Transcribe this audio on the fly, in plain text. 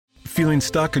Feeling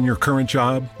stuck in your current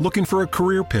job? Looking for a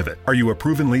career pivot? Are you a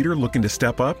proven leader looking to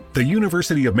step up? The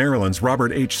University of Maryland's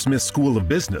Robert H. Smith School of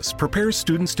Business prepares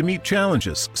students to meet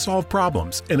challenges, solve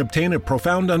problems, and obtain a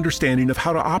profound understanding of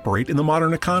how to operate in the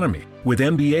modern economy. With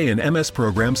MBA and MS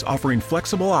programs offering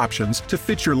flexible options to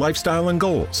fit your lifestyle and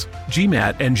goals.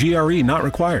 GMAT and GRE not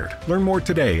required. Learn more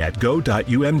today at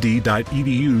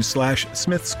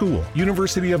go.umd.edu/Smith School.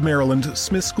 University of Maryland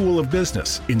Smith School of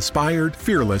Business. Inspired,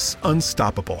 fearless,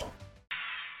 unstoppable.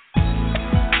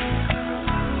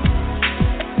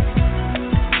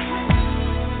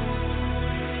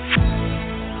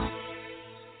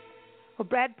 Well,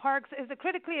 Brad Parks is a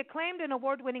critically acclaimed and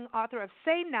award-winning author of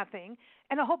Say Nothing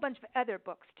and a whole bunch of other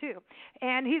books, too.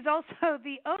 And he's also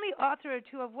the only author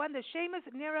to have won the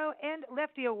Seamus, Nero, and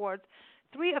Lefty Awards,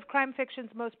 3 of crime fiction's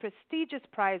most prestigious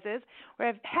prizes.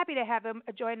 We're happy to have him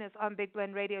join us on Big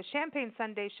Blend Radio's Champagne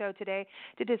Sunday show today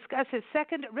to discuss his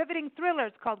second riveting thriller.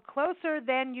 It's called Closer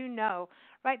Than You Know.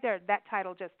 Right there, that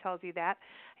title just tells you that.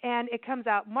 And it comes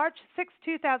out March 6,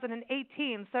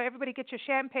 2018, so everybody get your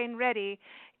champagne ready.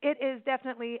 It is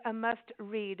definitely a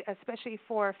must-read, especially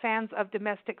for fans of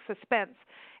domestic suspense.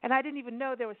 And I didn't even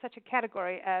know there was such a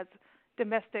category as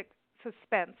domestic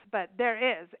suspense, but there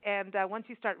is. And once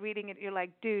you start reading it, you're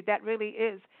like, dude, that really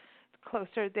is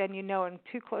closer than you know and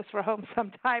too close for home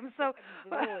sometimes. So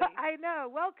I know.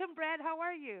 Welcome, Brad. How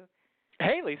are you?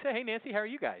 Hey, Lisa. Hey, Nancy. How are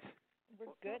you guys? We're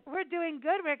good. We're doing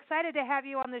good. We're excited to have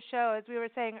you on the show. As we were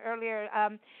saying earlier,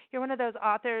 you're one of those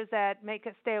authors that make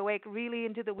us stay awake really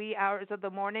into the wee hours of the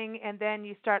morning, and then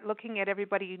you start looking at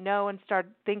everybody you know and start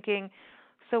thinking,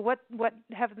 so what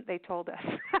haven't they told us?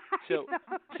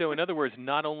 So in other words,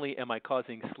 not only am I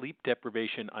causing sleep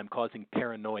deprivation, I'm causing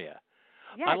paranoia.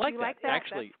 Yeah, I like that.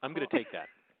 Actually, That's I'm cool. going to take that.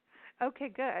 Okay,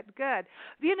 good.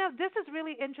 You know, this is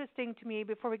really interesting to me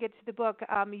before we get to the book,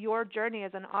 your journey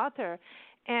as an author.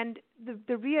 And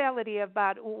the reality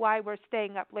about why we're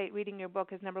staying up late reading your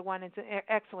book is, number one, it's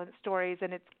excellent stories,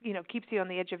 and it keeps you on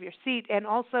the edge of your seat. And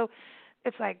also,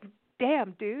 it's like,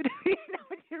 damn, dude,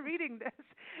 when you're reading this,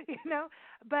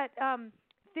 But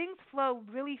things flow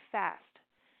really fast,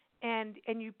 and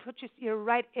you're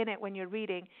right in it when you're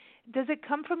reading. Does it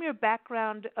come from your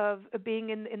background of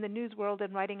being in the news world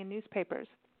and writing in newspapers?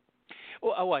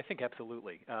 Well, I think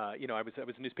absolutely. I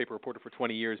was a newspaper reporter for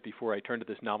 20 years before I turned to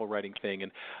this novel writing thing,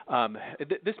 and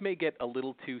this may get a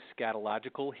little too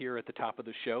scatological here at the top of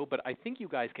the show, but I think you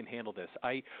guys can handle this.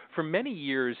 For many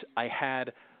years, I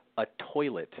had a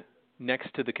toilet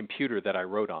next to the computer that I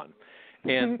wrote on.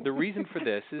 And the reason for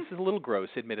this is a little gross,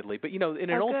 admittedly, but in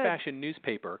an old-fashioned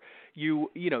newspaper, you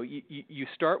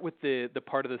start with the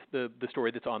part of the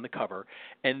story that's on the cover,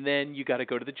 and then you got to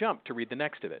go to the jump to read the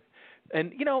next of it.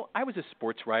 And I was a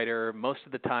sports writer. Most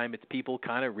of the time, it's people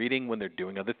kind of reading when they're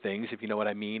doing other things, if you know what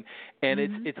I mean. And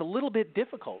it's a little bit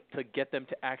difficult to get them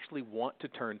to actually want to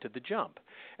turn to the jump.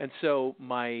 And so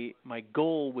my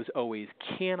goal was always,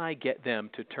 can I get them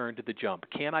to turn to the jump?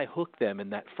 Can I hook them in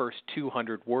that first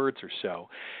 200 words or so?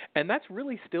 And that's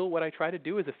really still what I try to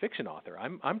do as a fiction author.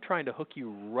 I'm trying to hook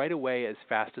you right away as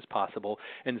fast as possible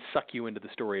and suck you into the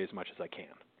story as much as I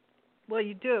can. Well,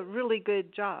 you do a really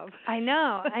good job. I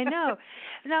know.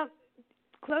 Now,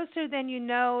 Closer Than You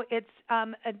Know, it's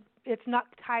not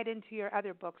tied into your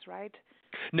other books, right?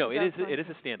 No, it is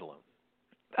a standalone.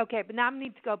 Okay, but now I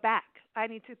need to go back. I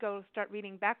need to go start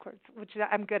reading backwards, which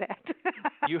I'm good at.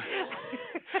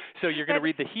 So you're going to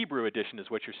read the Hebrew edition is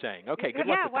what you're saying. Okay, good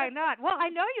luck with that. Why not? Well, I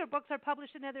know your books are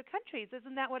published in other countries.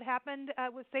 Isn't that what happened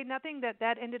with Say Nothing,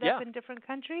 that ended up in different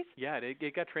countries? Yeah,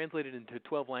 it got translated into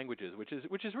 12 languages, which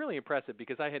is really impressive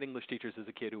because I had English teachers as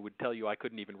a kid who would tell you I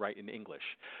couldn't even write in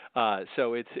English.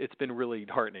 So it's been really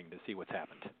heartening to see what's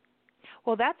happened.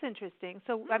 Well, that's interesting.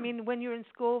 So, I mean, when you were in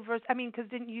school because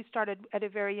didn't you start at a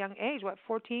very young age,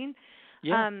 14?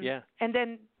 Yeah. And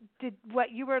then did what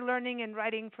you were learning and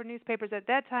writing for newspapers at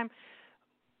that time,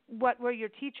 what were your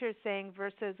teachers saying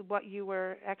versus what you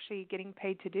were actually getting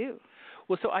paid to do?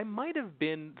 Well, so I might have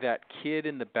been that kid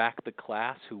in the back of the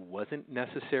class who wasn't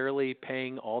necessarily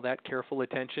paying all that careful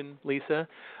attention, Lisa.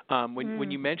 When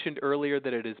you mentioned earlier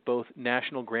that it is both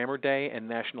National Grammar Day and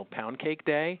National Pound Cake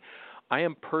Day, I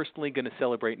am personally going to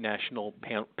celebrate National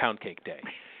Pound Cake Day.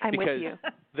 I'm because with you.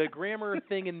 The grammar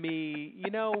thing in me,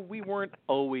 we weren't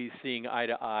always seeing eye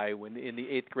to eye when in the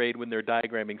 8th grade when they're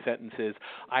diagramming sentences.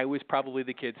 I was probably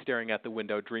the kid staring out the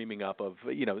window dreaming up of,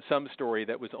 some story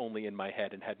that was only in my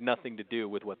head and had nothing to do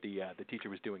with what the teacher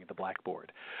was doing at the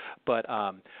blackboard. But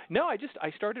no, I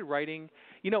started writing.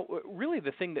 Really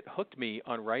the thing that hooked me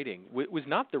on writing was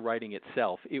not the writing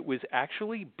itself. It was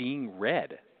actually being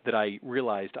read. that I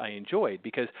realized I enjoyed,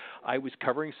 because I was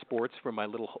covering sports for my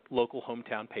little local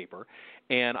hometown paper,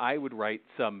 and I would write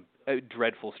some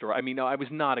dreadful story. I mean, no, I was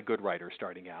not a good writer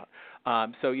starting out.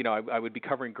 So, I would be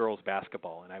covering girls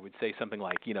basketball, and I would say something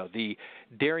like, the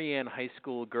Darien High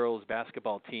School girls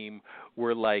basketball team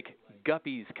were like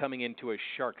guppies coming into a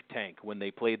shark tank when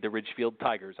they played the Ridgefield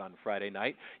Tigers on Friday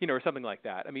night, or something like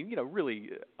that. I mean,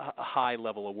 really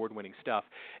high-level award-winning stuff.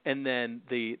 And then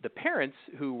the parents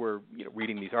who were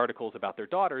reading these articles about their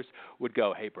daughters would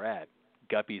go, "Hey, Brad,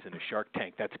 guppies in a shark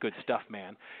tank. That's good stuff,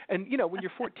 man." And, when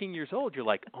you're 14 years old, you're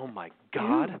like, oh, my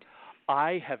God,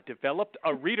 I have developed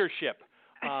a readership.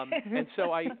 And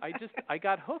so I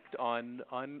got hooked on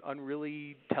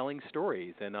really telling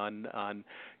stories and on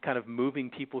kind of moving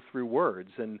people through words.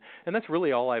 And that's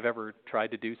really all I've ever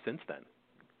tried to do since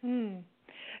then.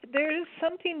 There is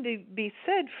something to be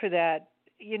said for that,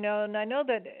 and I know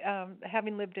that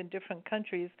having lived in different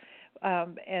countries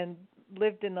and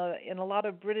lived in a lot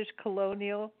of British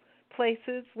colonial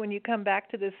places, when you come back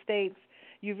to the States,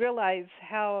 you realize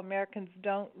how Americans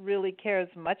don't really care as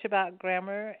much about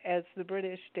grammar as the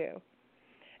British do.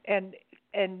 And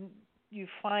you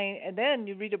find, and then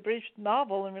you read a British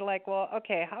novel and you're like, well,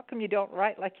 okay, how come you don't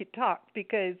write like you talk?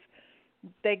 Because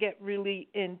they get really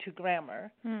into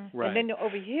grammar. Right. And then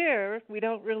over here, we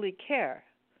don't really care.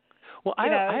 Well,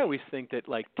 I always think that,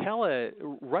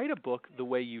 write a book the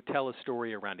way you tell a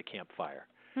story around a campfire.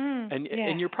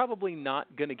 And you're probably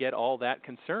not going to get all that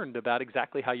concerned about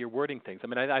exactly how you're wording things. I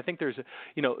mean, I think there's,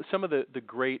 some of the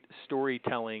great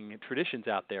storytelling traditions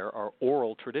out there are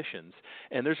oral traditions,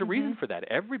 and there's a reason for that.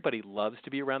 Everybody loves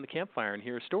to be around the campfire and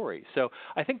hear a story. So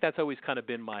I think that's always kind of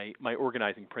been my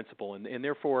organizing principle, and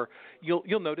therefore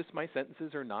you'll notice my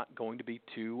sentences are not going to be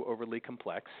too overly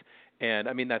complex. And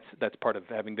I mean, that's part of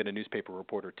having been a newspaper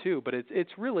reporter too. But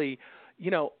it's really,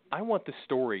 I want the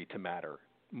story to matter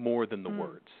more than the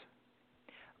words.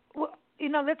 Well,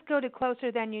 let's go to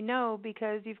Closer Than You Know,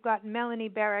 because you've got Melanie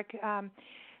Barrett.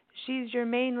 She's your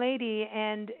main lady,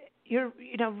 and you're,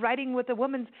 writing with a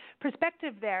woman's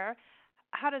perspective there.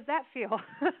 How does that feel?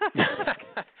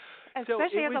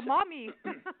 Especially as a mommy.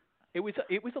 It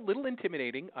was a little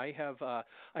intimidating. I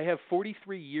have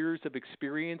 43 years of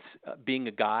experience being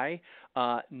a guy,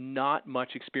 not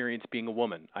much experience being a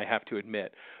woman, I have to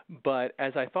admit. But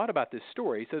as I thought about this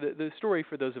story, so the story,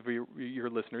 for those of your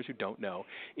listeners who don't know,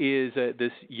 is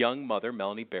this young mother,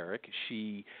 Melanie Barrett.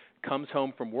 She comes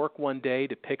home from work one day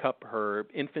to pick up her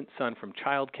infant son from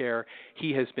childcare.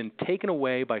 He has been taken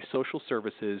away by social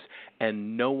services,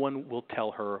 and no one will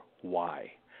tell her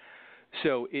why.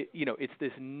 So it's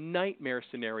this nightmare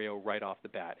scenario right off the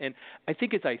bat. And I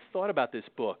think as I thought about this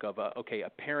book of a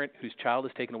parent whose child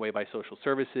is taken away by social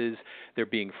services, they're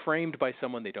being framed by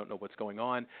someone, they don't know what's going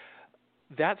on,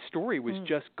 that story was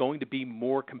just going to be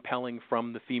more compelling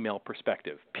from the female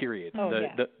perspective, period.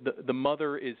 The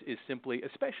mother is simply,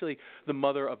 especially the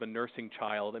mother of a nursing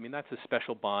child, I mean, that's a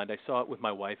special bond. I saw it with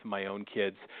my wife and my own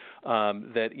kids,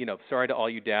 sorry to all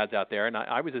you dads out there, and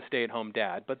I was a stay-at-home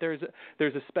dad, but there's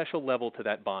a special level to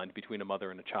that bond between a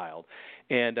mother and a child.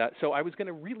 And so I was going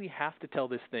to really have to tell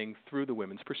this thing through the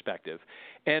women's perspective.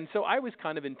 And so I was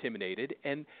kind of intimidated,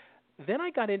 and then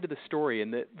I got into the story,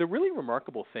 and the really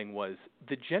remarkable thing was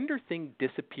the gender thing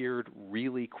disappeared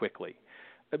really quickly,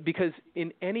 because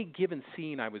in any given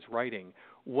scene I was writing,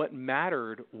 what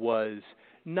mattered was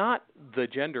not the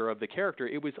gender of the character.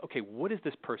 It was, okay, what does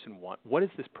this person want? What does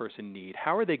this person need?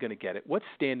 How are they going to get it? What's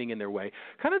standing in their way?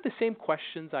 Kind of the same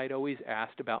questions I'd always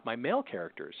asked about my male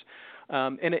characters.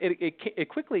 And it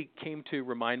quickly came to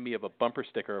remind me of a bumper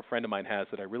sticker a friend of mine has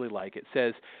that I really like. It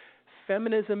says,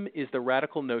 "Feminism is the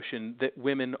radical notion that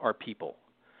women are people."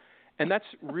 And that's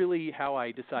really how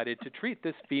I decided to treat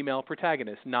this female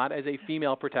protagonist, not as a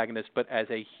female protagonist, but as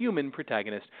a human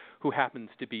protagonist who happens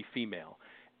to be female.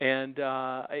 And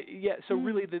so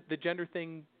really the gender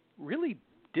thing really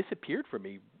disappeared for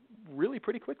me really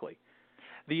pretty quickly.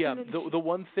 The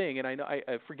one thing, and I know,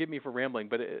 forgive me for rambling,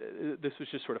 but this was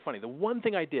just sort of funny. The one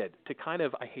thing I did to kind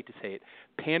of, I hate to say it,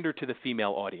 pander to the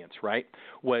female audience, right,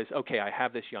 was, okay, I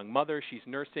have this young mother, she's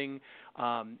nursing,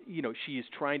 she is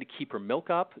trying to keep her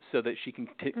milk up so that she can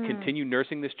continue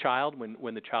nursing this child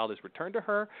when the child is returned to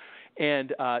her.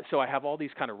 And so I have all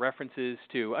these kind of references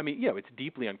to, I mean, it's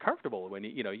deeply uncomfortable when,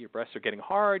 your breasts are getting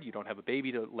hard, you don't have a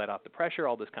baby to let out the pressure,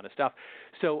 all this kind of stuff.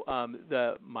 So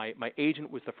my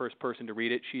agent was the first person to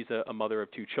read it. She's a mother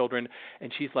of two children,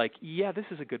 and she's like, yeah, this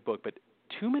is a good book, but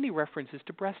too many references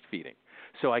to breastfeeding.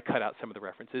 So I cut out some of the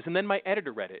references. And then my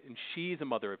editor read it, and she's a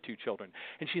mother of two children.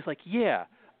 And she's like, yeah,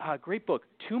 great book,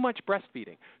 too much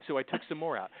breastfeeding. So I took some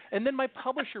more out. And then my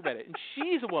publisher read it, and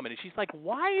she's a woman, and she's like,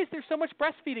 why is there so much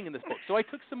breastfeeding in this book? So I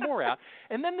took some more out.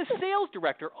 And then the sales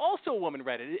director, also a woman,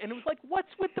 read it, and it was like, what's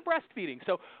with the breastfeeding?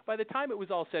 So by the time it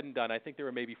was all said and done, I think there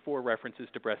were maybe 4 references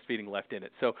to breastfeeding left in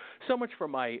it. So much for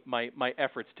my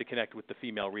efforts to connect with the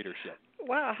female readership.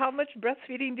 Wow, how much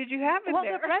breastfeeding did you have in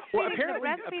there?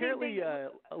 Apparently a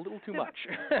little too much.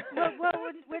 well,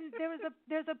 when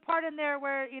there's a part in there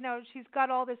where she's got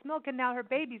all this milk and now her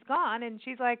baby's gone, and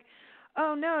she's like,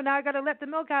 oh no, now I got to let the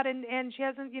milk out, and she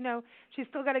hasn't, she's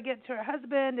still got to get to her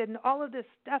husband, and all of this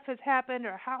stuff has happened.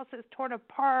 Her house is torn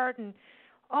apart, and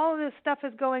all of this stuff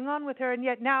is going on with her, and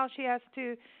yet now she has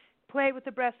to play with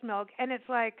the breast milk, and it's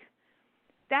like,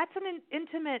 that's an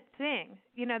intimate thing,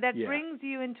 that brings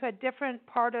you into a different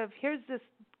part of, here's this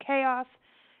chaos,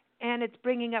 and it's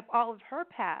bringing up all of her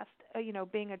past,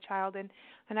 being a child.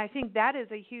 And I think that is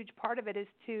a huge part of it, is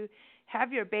to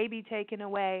have your baby taken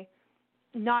away,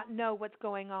 not know what's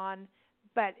going on,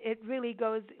 but it really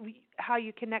goes how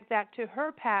you connect that to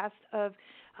her past of,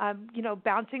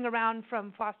 bouncing around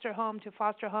from foster home to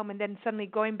foster home and then suddenly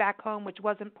going back home, which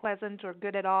wasn't pleasant or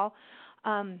good at all.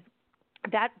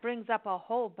 That brings up a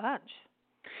whole bunch.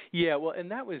 Yeah, well,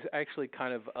 and that was actually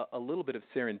kind of a little bit of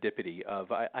serendipity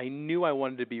of I knew I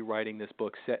wanted to be writing this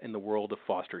book set in the world of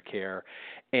foster care,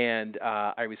 and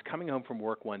I was coming home from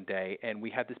work one day, and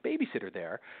we had this babysitter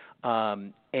there,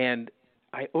 and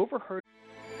I overheard.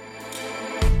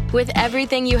 With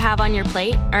everything you have on your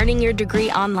plate, earning your degree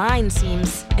online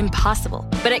seems impossible.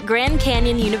 But at Grand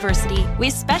Canyon University, we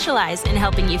specialize in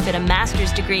helping you fit a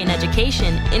master's degree in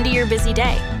education into your busy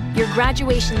day. Your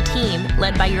graduation team,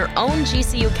 led by your own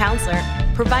GCU counselor,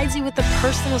 provides you with the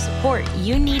personal support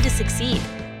you need to succeed.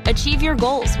 Achieve your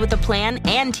goals with a plan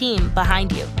and team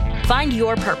behind you. Find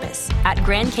your purpose at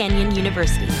Grand Canyon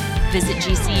University. Visit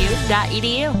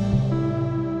gcu.edu.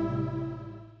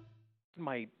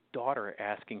 My daughter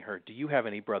asking her, do you have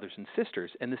any brothers and sisters?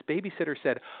 And this babysitter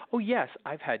said, oh, yes,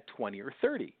 I've had 20 or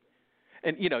 30.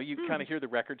 And, you kind of hear the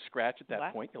record scratch at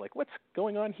that point. You're like, what's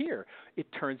going on here? It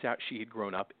turns out she had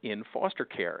grown up in foster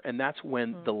care. And that's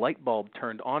when the light bulb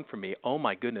turned on for me. Oh,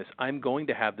 my goodness, I'm going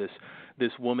to have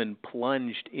this woman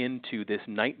plunged into this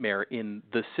nightmare in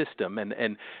the system.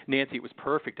 And Nancy, it was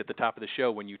perfect at the top of the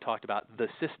show when you talked about the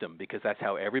system, because that's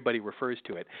how everybody refers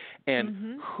to it.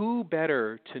 And who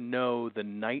better to know the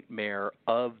nightmare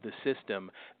of the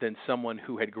system than someone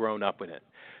who had grown up in it?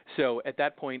 So at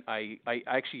that point, I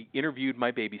actually interviewed my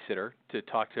babysitter to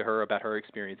talk to her about her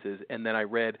experiences, and then I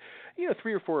read,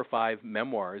 3 or 4 or 5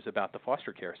 memoirs about the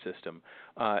foster care system,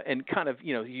 and kind of,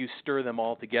 you stir them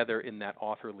all together in that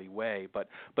authorly way. But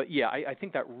yeah, I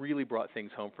think that really brought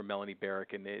things home for Melanie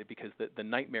Barrick, and because the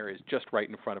nightmare is just right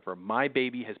in front of her. My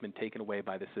baby has been taken away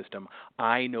by the system.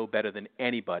 I know better than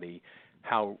anybody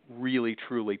how really,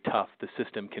 truly tough the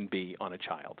system can be on a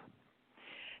child.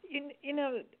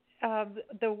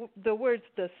 The words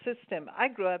 "the system." I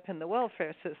grew up in the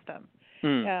welfare system.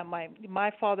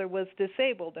 My father was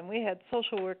disabled, and we had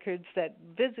social workers that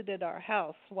visited our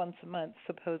house once a month,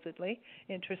 supposedly.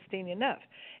 Interesting enough,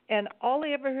 and all I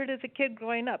ever heard as a kid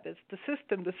growing up is the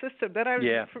system, the system.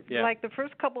 Then like the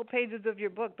first couple pages of your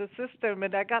book, the system,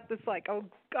 and I got this like, oh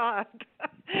God,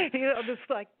 this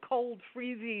like cold,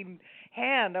 freezing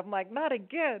hand. I'm like, not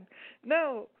again.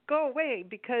 No, go away,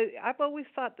 because I've always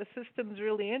thought the system's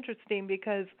really interesting,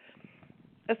 because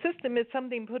a system is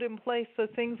something put in place so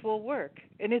things will work,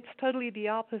 and it's totally the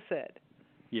opposite.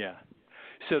 Yeah.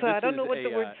 So I don't know what the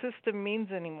word system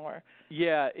means anymore.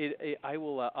 Yeah, I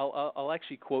will. I'll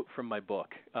actually quote from my book,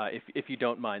 if you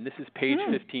don't mind. This is page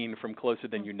 15 from Closer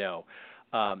Than You Know.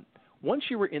 Once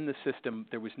you were in the system,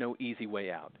 there was no easy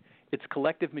way out. Its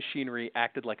collective machinery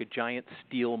acted like a giant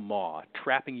steel maw,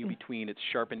 trapping you between its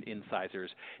sharpened incisors,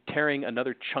 tearing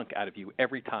another chunk out of you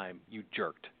every time you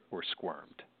jerked or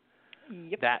squirmed.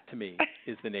 Yep. That, to me,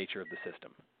 is the nature of the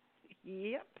system.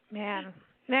 Yep. Man,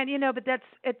 but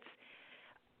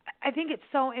I think it's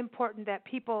so important that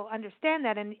people understand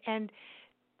that, and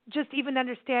just even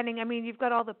understanding, you've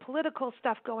got all the political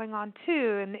stuff going on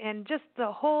too, and just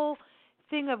the whole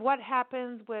thing of what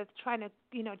happens with trying to,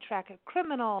 track a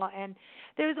criminal, and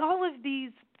there's all of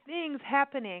these things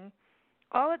happening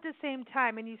all at the same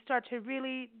time, and you start to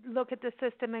really look at the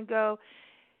system and go,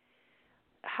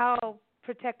 how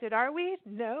protected are we?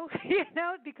 No,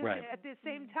 because at the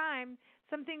same time,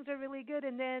 some things are really good,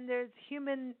 and then there's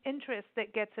human interest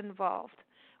that gets involved,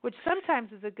 which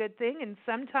sometimes is a good thing, and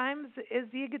sometimes is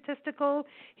the egotistical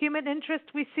human interest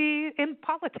we see in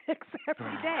politics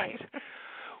every day. Right.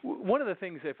 One of the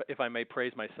things, if I may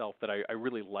praise myself, that I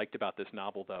really liked about this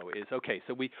novel, though, is, okay,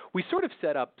 so we sort of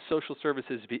set up social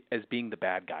services as being the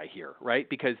bad guy here, right?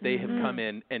 Because they have come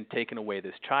in and taken away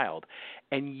this child.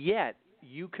 And yet,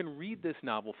 you can read this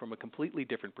novel from a completely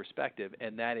different perspective,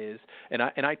 and that is, and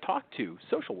I talked to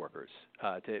social workers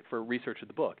for research of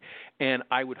the book, and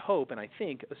I would hope, and I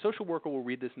think, a social worker will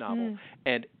read this novel,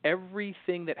 and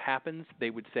everything that happens,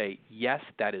 they would say, yes,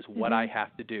 that is what I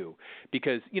have to do,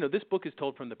 because this book is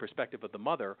told from the perspective of the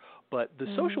mother, but the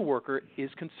social worker is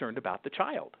concerned about the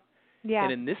child. Yeah,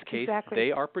 and in this case,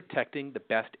 they are protecting the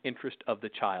best interest of the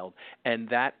child, and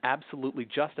that absolutely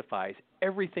justifies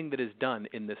everything that is done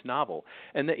in this novel.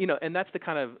 And that, and that's the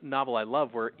kind of novel I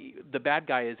love, where the bad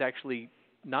guy is actually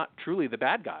not truly the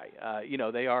bad guy.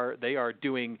 They are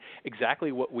doing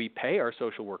exactly what we pay our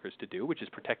social workers to do, which is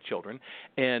protect children,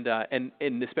 and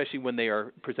especially when they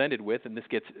are presented with, and this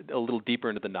gets a little deeper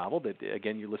into the novel that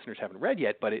again your listeners haven't read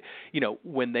yet, but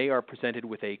when they are presented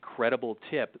with a credible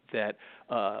tip that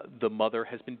the mother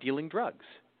has been dealing drugs.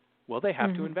 Well, they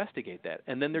have to investigate that.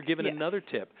 And then they're given another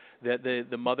tip that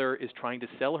the mother is trying to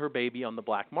sell her baby on the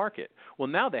black market. Well,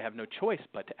 now they have no choice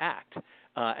but to act.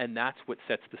 And that's what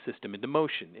sets the system into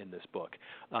motion in this book.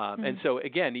 And so,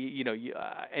 again,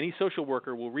 any social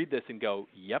worker will read this and go,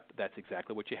 yep, that's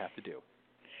exactly what you have to do.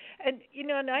 And,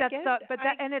 and I that's get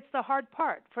and it's the hard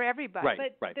part for everybody.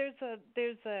 Right, but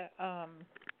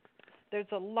there's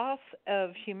a loss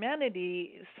of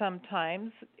humanity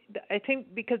sometimes, I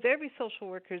think, because every social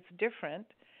worker is different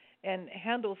and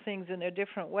handles things in a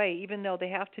different way, even though they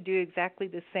have to do exactly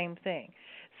the same thing.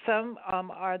 Some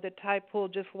are the type who will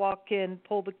just walk in,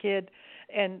 pull the kid,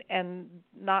 and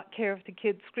not care if the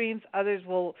kid screams. Others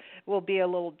will be a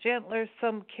little gentler.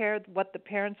 Some care what the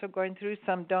parents are going through.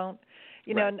 Some don't.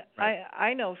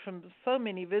 I know from so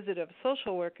many visit of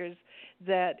social workers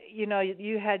that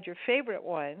you had your favorite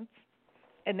ones.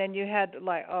 And then you had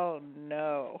like, oh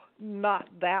no, not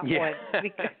that one.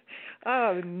 Because,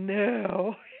 oh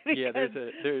no. Yeah,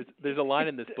 there's a line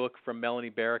in this book from Melanie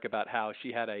Barrick about how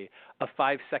she had a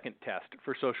 5-second test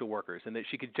for social workers, and that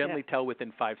she could generally tell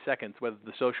within 5 seconds whether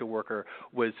the social worker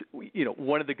was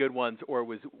one of the good ones or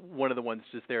was one of the ones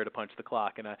just there to punch the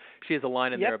clock. And she has a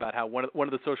line in there about how one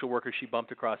of the social workers she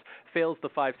bumped across fails the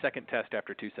 5-second test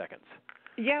after 2 seconds.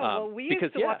 Yeah, well, we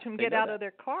used to watch them get out of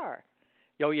their car.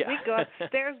 Oh, yeah. We'd go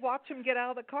upstairs, watch them get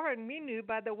out of the car, and we knew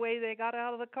by the way they got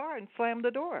out of the car and slammed the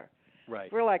door.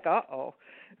 Right. We're like, uh-oh.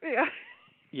 Yeah.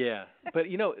 Yeah. But,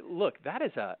 look, that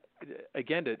is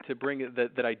again, to bring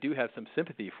that I do have some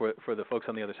sympathy for the folks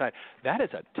on the other side, that is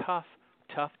a tough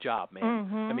job, man.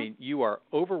 I mean, you are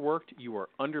overworked, you are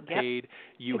underpaid,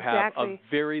 you have a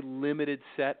very limited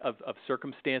set of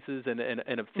circumstances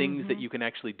and of things that you can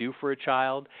actually do for a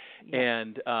child.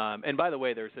 And by the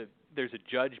way, there's a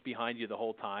judge behind you the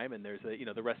whole time, and there's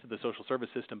the rest of the social service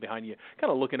system behind you, kind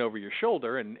of looking over your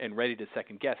shoulder and ready to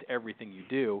second guess everything you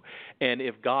do. And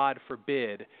if God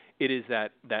forbid it is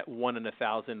that 1 in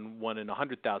 1,000, 1 in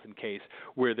 100,000 case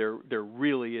where there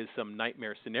really is some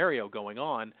nightmare scenario going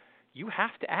on, you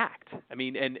have to act. I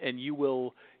mean, and you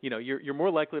will, you're more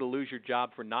likely to lose your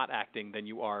job for not acting than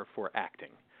you are for acting.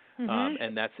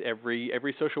 And that's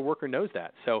every social worker knows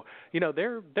that. So,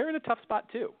 they're in a tough spot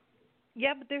too.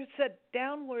 Yeah, but there's a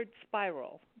downward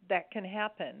spiral that can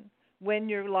happen when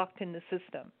you're locked in the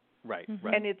system. Right,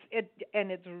 And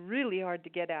it's really hard to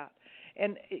get out.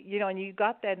 And and you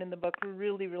got that in the book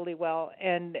really, really well.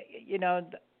 And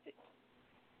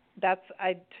that's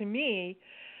to me,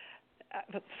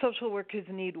 social workers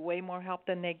need way more help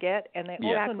than they get, and they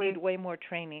also need way more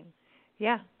training.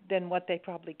 Than what they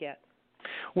probably get.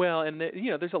 Well, and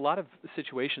there's a lot of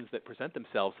situations that present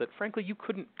themselves that, frankly, you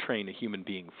couldn't train a human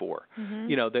being for.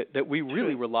 That we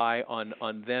really rely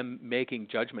on them making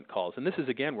judgment calls. And this is,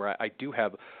 again, where I do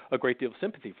have a great deal of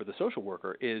sympathy for the social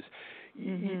worker is,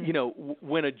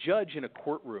 when a judge in a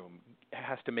courtroom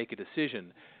has to make a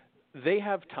decision, they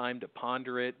have time to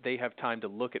ponder it. They have time to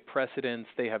look at precedents.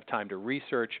 They have time to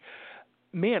research.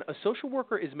 Man, a social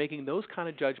worker is making those kind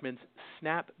of judgments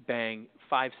snap, bang,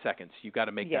 5 seconds. You've got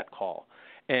to make that call.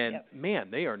 And, man,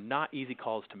 they are not easy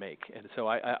calls to make. And so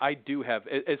I do have,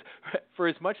 for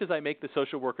as much as I make the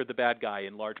social worker the bad guy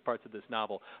in large parts of this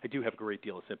novel, I do have a great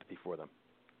deal of sympathy for them.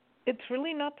 It's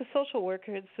really not the social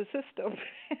worker, it's the system.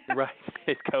 Right.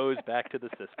 It goes back to the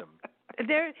system.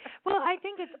 Well, I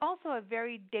think it's also a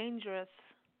very dangerous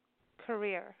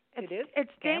career. It is.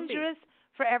 It's dangerous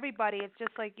for everybody. It's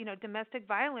just like, domestic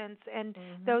violence and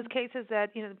those cases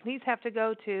that, the police have to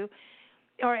go to,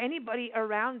 or anybody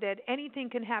around it. Anything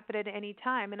can happen at any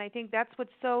time. And I think that's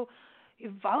what's so,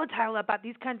 volatile about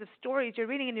these kinds of stories you're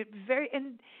reading, and it's very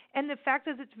and the fact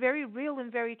is it's very real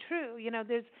and very true. You know,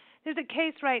 there's a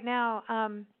case right now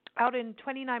out in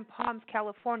 29 Palms,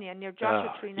 California, near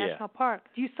Joshua Tree National Park.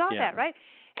 You saw that, right?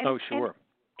 And, sure.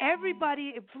 And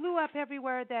everybody, it blew up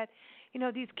everywhere that, you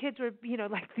know, these kids were, you know,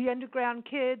 like the underground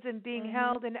kids and being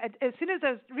held. And as soon as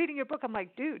I was reading your book, I'm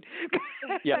like, dude.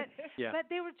 But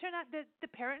they were turned out that the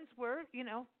parents were, you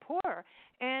know, poor.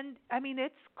 And I mean,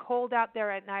 it's cold out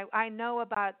there at night. I know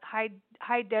about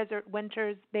high desert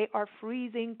winters. They are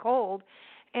freezing cold.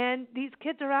 And these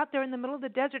kids are out there in the middle of the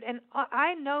desert, and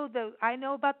I know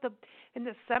about in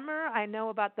the summer. I know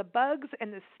about the bugs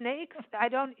and the snakes.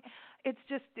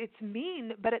 It's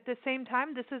mean, but at the same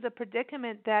time, this is a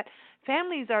predicament that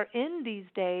families are in these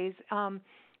days.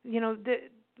 You know,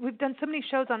 we've done so many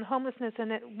shows on homelessness,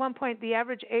 and at one point, the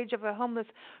average age of a homeless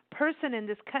person in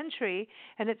this country,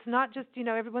 and it's not just, you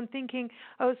know, everyone thinking,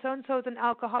 oh, so and so is an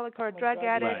alcoholic or a drug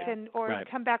addict, or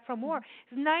come back from war.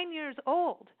 Is 9 years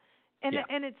old.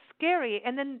 And it's scary.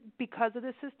 And then because of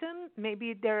the system,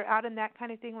 maybe they're out in that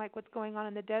kind of thing, like what's going on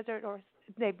in the desert, or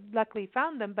they've luckily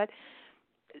found them,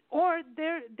 or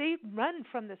they run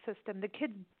from the system. The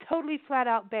kids totally flat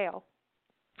out bail.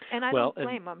 And I don't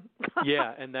blame them.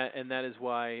 and that is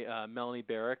why Melanie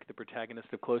Barrett, the protagonist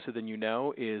of Closer Than You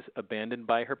Know, is abandoned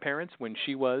by her parents when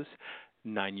she was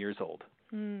 9 years old.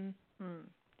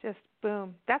 Just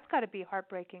boom. That's got to be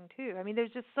heartbreaking too. I mean,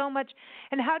 there's just so much.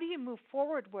 And how do you move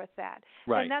forward with that?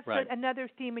 Right. And that's another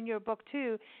theme in your book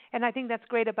too. And I think that's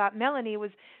great about Melanie was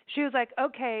she was like,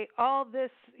 okay, all this,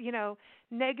 you know,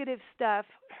 negative stuff,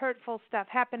 hurtful stuff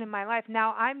happened in my life.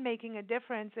 Now I'm making a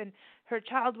difference, and her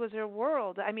child was her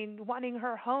world. I mean, wanting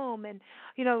her home, and,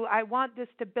 you know, I want this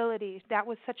stability. That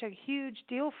was such a huge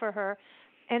deal for her.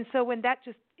 And so when that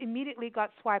just immediately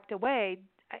got swiped away,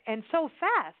 and so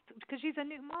fast, because she's a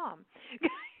new mom.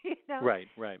 You know? Right.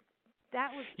 That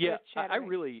was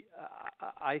earth-shattering.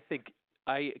 I think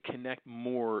I connect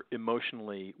more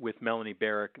emotionally with Melanie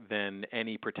Barrett than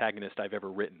any protagonist I've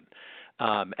ever written.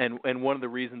 And one of the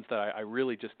reasons that I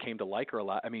really just came to like her a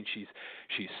lot, I mean, she's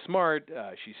smart,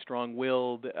 she's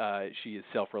strong-willed, she is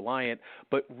self-reliant,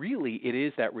 but really it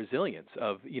is that resilience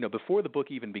of, you know, before the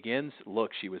book even begins, look,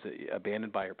 she was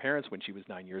abandoned by her parents when she was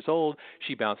 9 years old.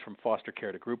 She bounced from foster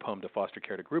care to group home to foster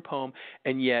care to group home,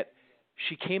 and yet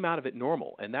she came out of it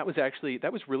normal, and that was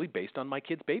really based on my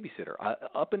kid's babysitter.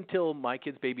 Up until my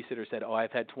kid's babysitter said, oh,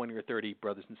 I've had 20 or 30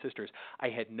 brothers and sisters, I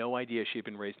had no idea she had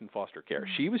been raised in foster care.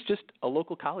 She was just a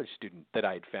local college student that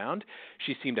I had found.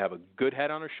 She seemed to have a good head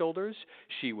on her shoulders.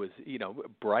 She was, you know,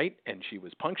 bright, and she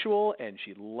was punctual, and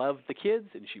she loved the kids,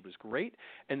 and she was great.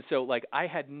 And so, like, I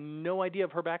had no idea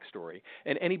of her backstory,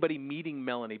 and anybody meeting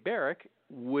Melanie Barrett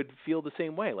would feel the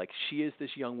same way. Like, she is this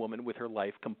young woman with her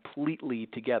life completely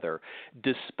together,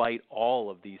 despite all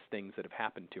of these things that have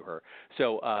happened to her.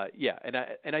 So, and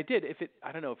I did.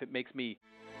 I don't know if it makes me.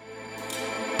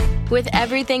 With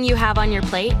everything you have on your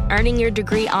plate, earning your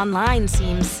degree online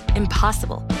seems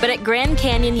impossible. But at Grand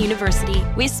Canyon University,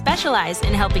 we specialize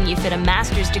in helping you fit a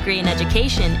master's degree in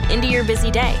education into your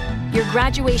busy day. Your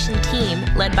graduation team,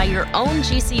 led by your own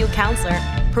GCU counselor,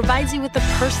 provides you with the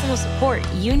personal support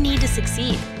you need to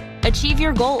succeed. Achieve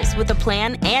your goals with a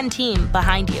plan and team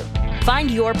behind you.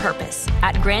 Find your purpose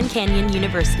at Grand Canyon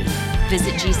University.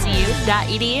 Visit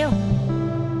gcu.edu.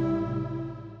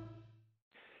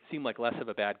 Seem like less of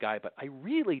a bad guy, but I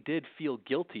really did feel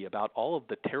guilty about all of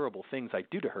the terrible things I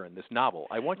do to her in this novel.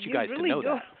 I want you guys really to know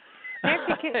that.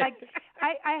 Like,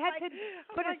 I had to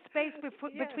put a space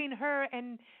between her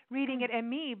and reading it and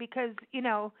me, because, you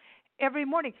know, every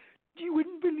morning, you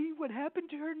wouldn't believe what happened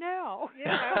to her now.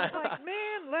 Yeah, I was like,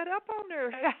 man, let up on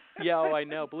her. Yeah, I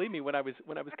know. Believe me, when I was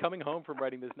coming home from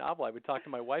writing this novel, I would talk to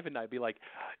my wife and I'd be like,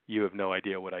 "You have no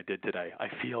idea what I did today. I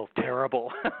feel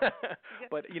terrible."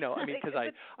 But, you know, I mean, because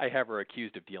I have her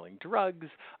accused of dealing drugs.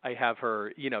 I have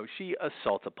her, you know, she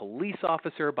assaults a police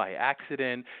officer by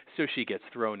accident, so she gets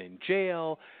thrown in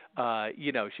jail.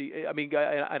 You know,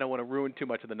 I don't want to ruin too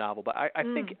much of the novel, but I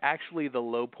think actually the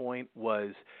low point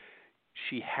was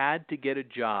she had to get a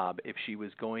job if she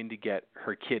was going to get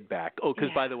her kid back. Oh, because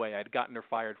by the way, I'd gotten her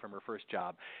fired from her first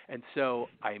job, and so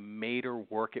I made her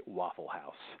work at Waffle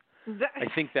House. I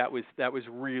think that was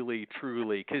really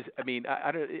truly, because I mean,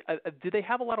 I don't. Do they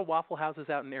have a lot of Waffle Houses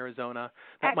out in Arizona?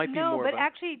 That might be more. No, but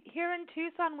actually here in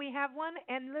Tucson we have one.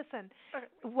 And listen,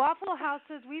 Waffle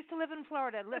Houses. We used to live in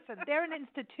Florida. Listen, they're an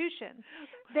institution.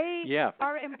 They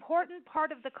are an important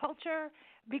part of the culture,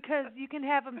 because you can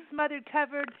have them smothered,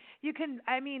 covered. You can.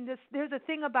 I mean, there's a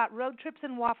thing about road trips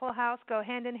and Waffle House go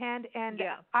hand in hand, and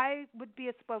I would be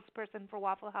a spokesperson for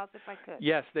Waffle House if I could.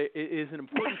 Yes, it is an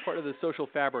important part of the social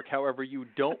fabric. However, you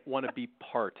don't want to be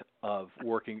part of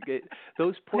working.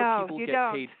 Those poor people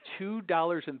get paid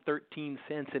 $2.13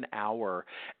 an hour,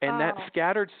 and that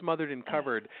scattered, smothered, and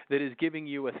covered that is giving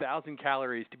you 1,000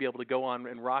 calories to be able to go on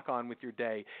and rock on with your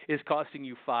day is costing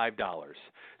you $5.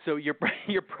 So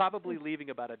you're probably leaving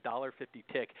about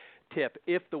 $1.50 tip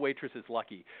if the waitress is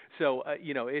lucky. So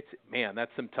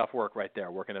that's some tough work right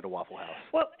there, working at a Waffle House.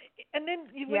 Well, and then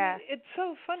it's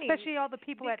so funny, especially all the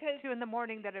people at 2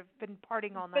 a.m. that have been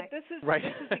partying all night. But this is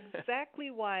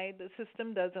exactly why the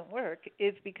system doesn't work.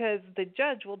 Is because the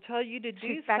judge will tell you to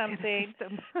do something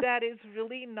that is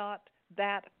really not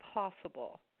that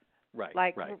possible. Right.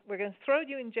 Like we're going to throw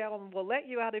you in jail and we'll let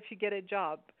you out if you get a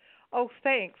job. Oh,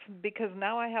 thanks, because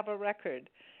now I have a record.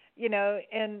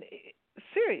 And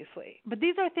seriously. But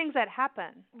these are things that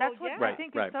happen. That's what I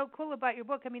think is right. so cool about your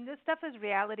book. I mean, this stuff is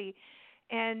reality.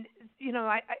 And,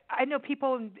 I know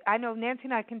people, I know Nancy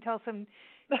and I can tell some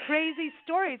crazy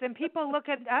stories, and people look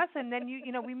at us, and then,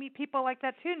 we meet people like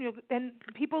that too, and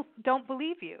people don't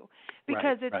believe you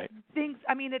because it's things,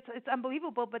 I mean, it's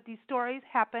unbelievable, but these stories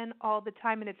happen all the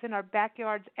time, and it's in our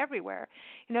backyards everywhere.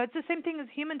 It's the same thing as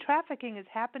human trafficking is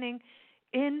happening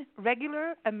in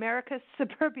regular America's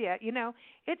suburbia.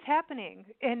 It's happening,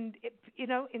 and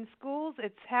in schools,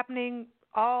 it's happening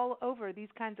all over, these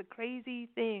kinds of crazy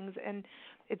things, and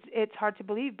it's hard to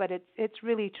believe, but it's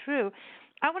really true.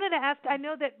 I wanted to ask, I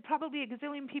know that probably a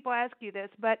gazillion people ask you this,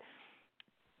 but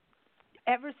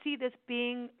ever see this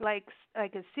being like a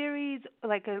series,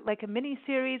 like a mini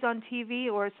series on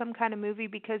TV or some kind of movie,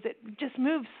 because it just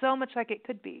moves so much like it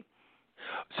could be?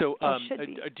 So,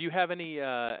 do you have any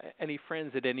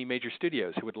friends at any major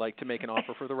studios who would like to make an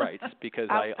offer for the rights? Because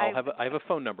I have a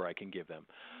phone number I can give them.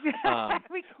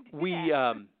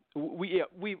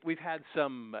 We've had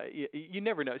some. You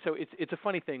never know. So it's a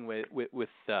funny thing with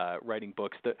writing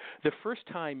books. The first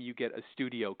time you get a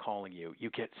studio calling you,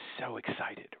 you get so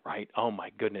excited, right? Oh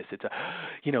my goodness! It's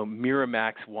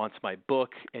Miramax wants my book,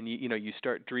 and you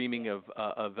start dreaming of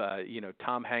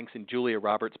Tom Hanks and Julia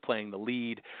Roberts playing the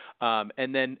lead,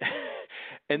 and then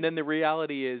the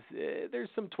reality is there's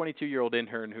some 22-year-old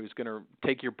intern who's going to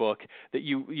take your book that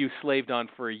you slaved on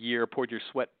for a year, poured your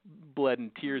sweat, blood,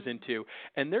 and tears into,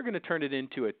 and they're going to turn it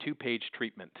into a 2-page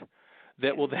treatment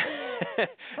that will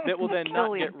then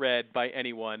not get read by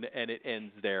anyone, and it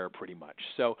ends there pretty much.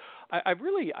 So I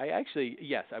actually,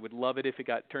 yes, I would love it if it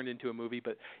got turned into a movie,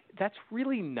 but that's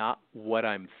really not what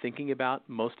I'm thinking about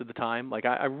most of the time. Like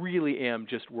I really am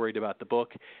just worried about the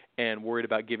book and worried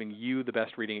about giving you the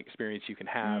best reading experience you can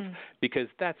have, because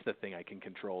that's the thing I can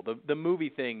control. The movie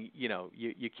thing,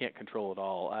 you can't control at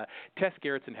all. Tess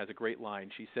Gerritsen has a great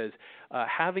line. She says,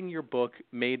 having your book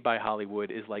made by Hollywood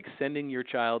is like sending your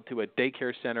child to a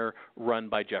daycare center run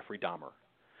by Jeffrey Dahmer.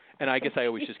 And I guess I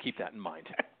always just keep that in mind.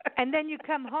 And then you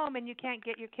come home and you can't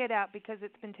get your kid out because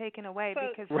it's been taken away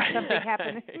because something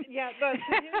happened. Yeah,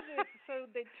 so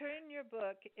they turn your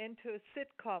book into a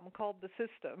sitcom called The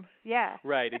System. Yeah.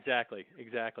 Right, exactly.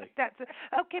 That's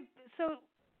okay. So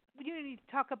you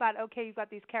talk about, you've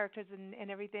got these characters and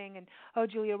everything, and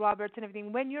Julia Roberts and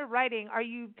everything. When you're writing, are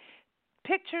you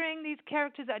picturing these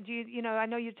characters? Do you, I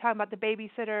know you're talking about the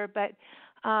babysitter, but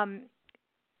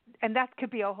and that could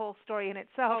be a whole story in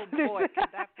itself. Oh boy, could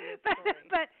that be a story?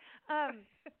 But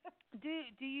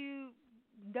do you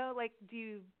know, like, do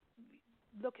you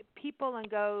look at people and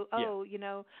go,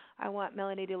 I want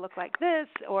Melanie to look like this,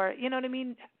 or you know what I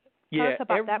mean? Tell us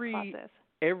about that process.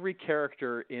 Every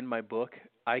character in my book,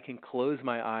 I can close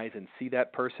my eyes and see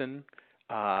that person.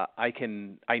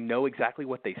 I know exactly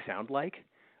what they sound like.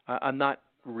 I'm not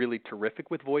really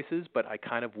terrific with voices, but I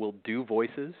kind of will do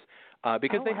voices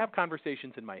because they have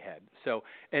conversations in my head. So,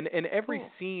 and every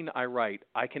scene I write,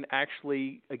 I can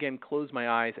actually, again, close my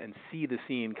eyes and see the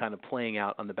scene kind of playing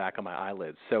out on the back of my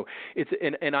eyelids. So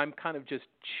and I'm kind of just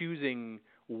choosing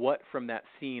what from that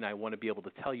scene I want to be able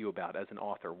to tell you about as an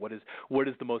author. What is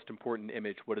the most important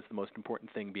image? What is the most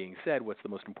important thing being said? What's the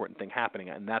most important thing happening?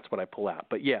 And that's what I pull out.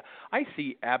 But yeah, I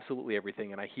see absolutely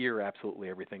everything, and I hear absolutely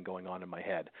everything going on in my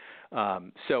head.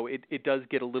 So it does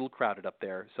get a little crowded up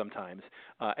there sometimes.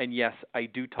 And yes, I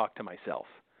do talk to myself.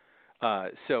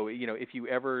 So, if you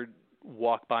ever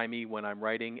walk by me when I'm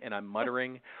writing and I'm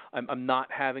muttering, I'm not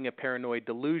having a paranoid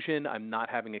delusion. I'm not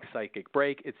having a psychic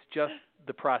break. It's just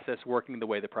the process working the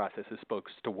way the process is supposed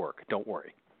to work. Don't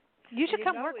worry. You should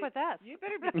come work with us. You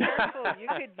better be careful.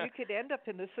 You could end up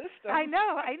in the system. I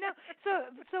know.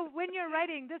 So when you're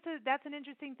writing, that's an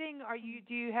interesting thing.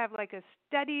 Do you have like a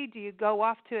study? Do you go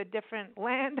off to a different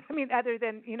land? I mean, other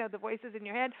than the voices in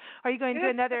your head, are you going to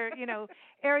another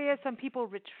area? Some people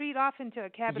retreat off into a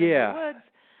cabin in the woods.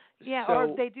 Yeah, So,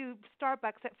 or they do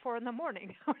Starbucks at 4 a.m.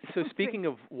 So speaking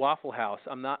of Waffle House,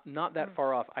 I'm not that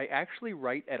far off. I actually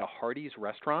write at a Hardee's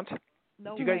restaurant.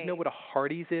 No Do you guys way. know what a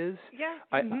Hardee's is? Yeah.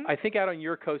 I think out on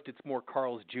your coast it's more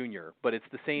Carl's Jr., but it's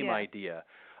the same Yeah. idea.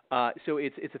 So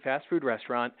it's a fast food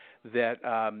restaurant that,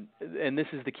 and this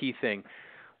is the key thing.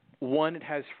 One, it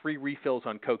has free refills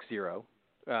on Coke Zero,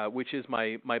 which is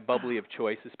my bubbly of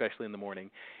choice, especially in the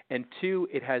morning. And two,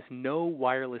 it has no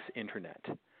wireless internet.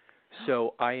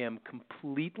 So I am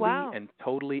completely and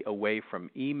totally away from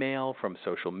email, from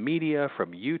social media,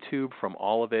 from YouTube, from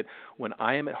all of it. When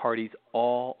I am at Hardee's,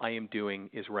 all I am doing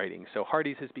is writing. So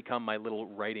Hardee's has become my little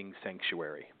writing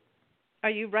sanctuary. Are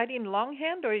you writing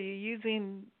longhand, or are you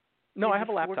using? No, I have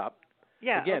a laptop.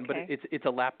 Yeah. Again, okay. but it's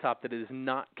a laptop that is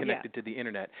not connected to the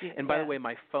internet. Yeah. And by the way,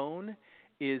 my phone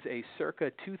is a circa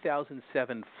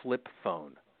 2007 flip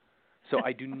phone. So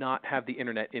I do not have the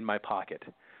internet in my pocket.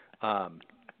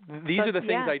 These are the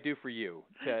things I do for you,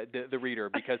 the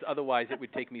reader, because otherwise it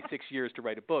would take me 6 years to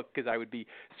write a book because I would be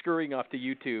scurrying off to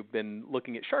YouTube and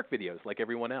looking at shark videos like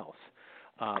everyone else.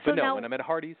 But no, when I'm at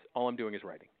Hardee's, all I'm doing is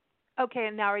writing. Okay,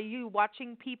 and now are you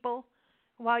watching people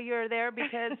while you're there?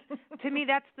 Because to me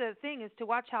that's the thing, is to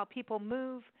watch how people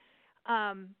move.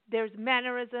 There's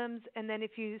mannerisms, and then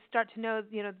if you start to know,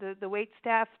 the wait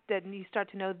staff, then you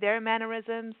start to know their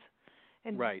mannerisms.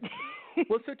 And right.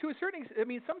 Well, so to a certain extent, I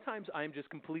mean, sometimes I'm just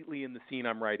completely in the scene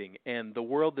I'm writing, and the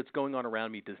world that's going on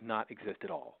around me does not exist at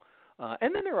all.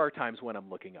 And then there are times when I'm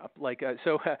looking up.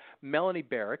 Melanie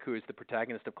Barrick, who is the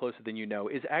protagonist of Closer Than You Know,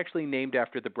 is actually named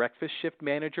after the breakfast shift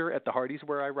manager at the Hardee's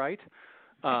where I write.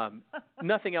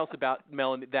 Nothing else about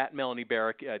Melanie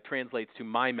Barrick translates to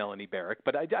my Melanie Barrick,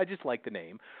 but I just like the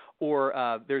name.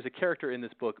 Or there's a character in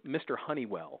this book, Mr.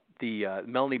 Honeywell, the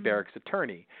Melanie Barrick's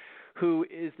attorney, who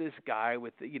is this guy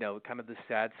with, kind of the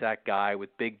sad sack guy with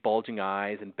big bulging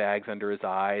eyes and bags under his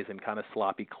eyes and kind of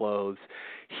sloppy clothes.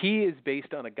 He is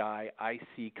based on a guy I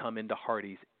see come into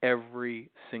Hardee's every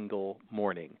single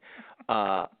morning.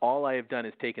 All I have done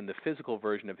is taken the physical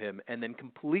version of him and then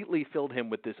completely filled him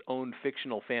with this own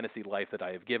fictional fantasy life that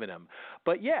I have given him.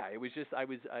 But yeah, it was just,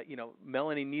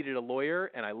 Melanie needed a lawyer,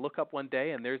 and I look up one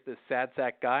day and there's this sad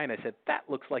sack guy, and I said, that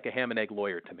looks like a ham and egg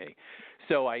lawyer to me.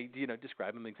 So I,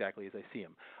 describe him exactly as I see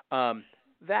him.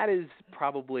 That is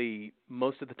probably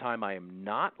most of the time I am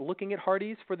not looking at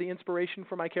Hardee's for the inspiration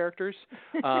for my characters,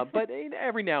 but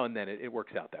every now and then it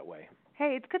works out that way.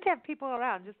 Hey, it's good to have people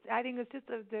around. I think it's just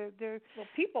they're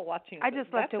people watching. I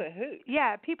just love that's a hoot.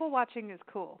 Yeah, people watching is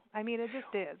cool. I mean, it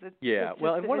just is. It's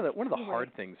well, and one of the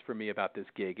hard things for me about this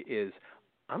gig is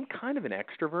I'm kind of an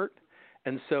extrovert,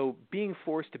 and so being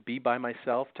forced to be by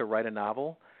myself to write a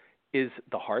novel is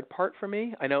the hard part for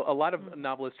me. I know a lot of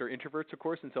novelists are introverts, of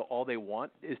course, and so all they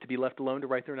want is to be left alone to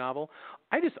write their novel.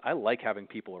 I like having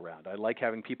people around. I like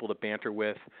having people to banter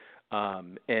with,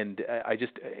 and I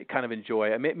just kind of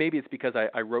enjoy. Maybe it's because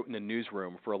I wrote in a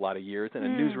newsroom for a lot of years, and a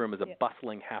newsroom is a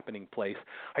bustling, happening place.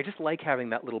 I just like having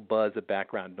that little buzz of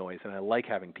background noise, and I like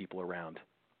having people around.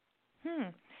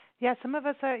 Yeah, some of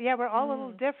us are. Yeah, we're all a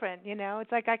little different.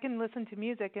 It's like I can listen to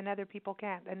music and other people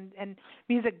can't, and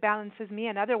music balances me.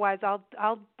 And otherwise,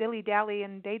 I'll dilly dally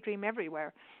and daydream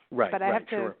everywhere. Right. But I have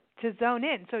to zone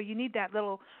in. So you need that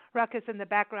little ruckus in the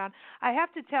background. I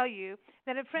have to tell you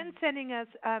that a friend's sending us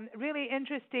really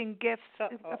interesting gifts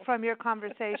from your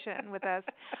conversation with us: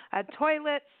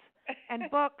 toilets and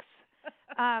books.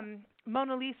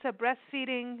 Mona Lisa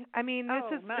breastfeeding. I mean, this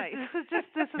is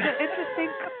an interesting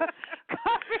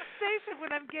conversation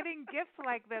when I'm getting gifts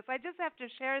like this. I just have to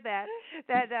share that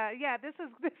this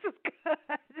is good.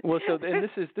 Well, and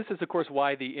this is of course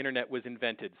why the internet was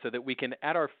invented, so that we can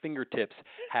at our fingertips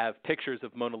have pictures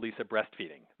of Mona Lisa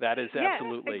breastfeeding. That is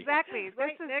absolutely exactly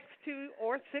right next to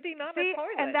or sitting on a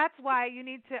toilet. And that's why you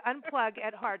need to unplug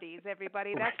at Hardee's,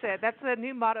 everybody. That's it. That's the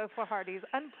new motto for Hardee's: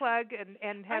 unplug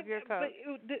and have your Coke. But,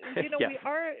 we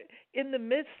are in the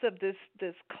midst of this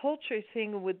culture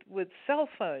thing with cell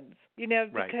phones,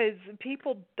 because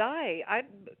people die.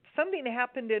 Something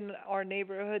happened in our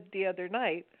neighborhood the other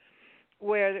night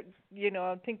where,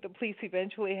 I think the police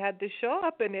eventually had to show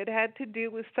up, and it had to do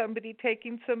with somebody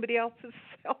taking somebody else's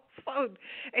cell phone.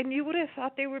 And you would have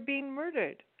thought they were being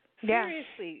murdered.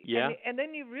 Seriously. Yeah. And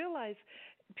then you realize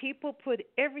people put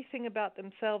everything about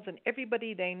themselves and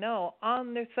everybody they know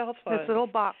on their cell phone. This little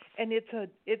box. And it's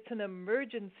an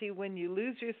emergency when you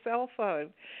lose your cell phone.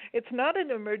 It's not an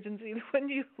emergency when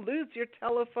you lose your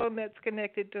telephone that's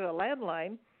connected to a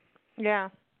landline. Yeah.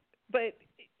 But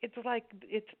it's like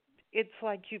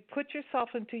you put yourself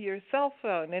into your cell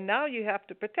phone, and now you have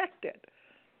to protect it.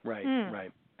 Right.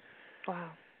 Right.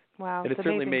 Wow. Wow. And it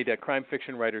certainly made a crime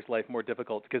fiction writer's life more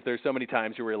difficult because there's so many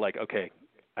times where we're like, okay,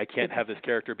 I can't have this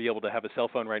character be able to have a cell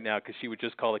phone right now because she would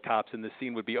just call the cops and the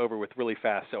scene would be over with really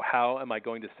fast. So how am I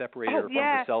going to separate her from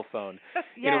her cell phone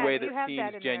in a way that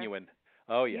seems genuine?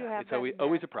 Oh, yeah. It's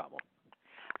always a problem.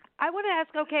 I want to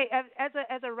ask, okay,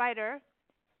 as a writer,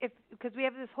 because we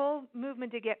have this whole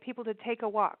movement to get people to take a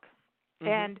walk,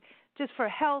 and just for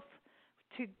health,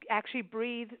 to actually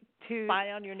breathe, to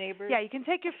spy on your neighbors. Yeah, you can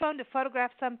take your phone to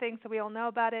photograph something so we all know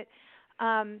about it.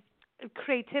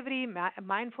 Creativity,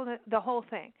 mindfulness, the whole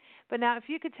thing. But now, if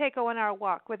you could take a 1-hour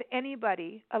walk with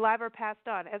anybody, alive or passed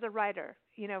on, as a writer,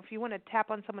 if you want to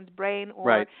tap on someone's brain,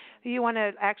 or you want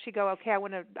to actually go, okay, I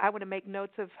want to make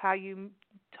notes of how you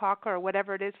talk or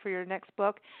whatever it is for your next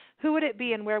book, who would it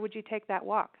be, and where would you take that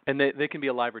walk? And they can be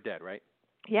alive or dead, right?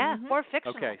 Yeah, or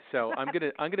fictional. Okay, so I'm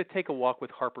gonna take a walk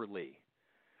with Harper Lee.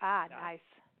 Ah, nice.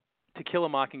 To Kill a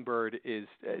Mockingbird is,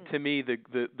 to me,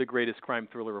 the greatest crime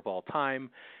thriller of all time.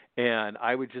 And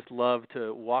I would just love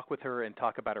to walk with her and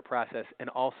talk about her process, and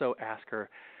also ask her,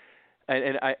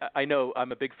 and I know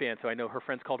I'm a big fan, so I know her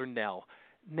friends called her Nell.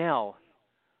 Nell,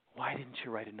 why didn't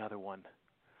you write another one?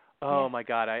 Oh my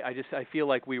God, I feel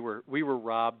like we were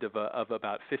robbed of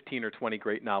about 15 or 20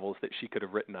 great novels that she could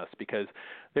have written us, because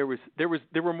there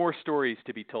were more stories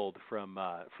to be told from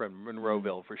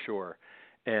Monroeville for sure.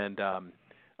 And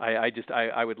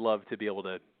I would love to be able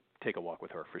to take a walk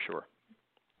with her for sure.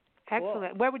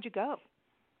 Excellent. Cool. Where would you go?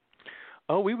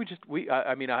 Oh,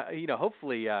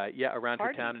 hopefully, around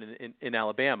her town in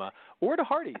Alabama, or to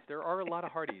Hardee's. There are a lot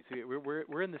of Hardee's.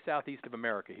 We're in the southeast of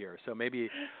America here, so maybe,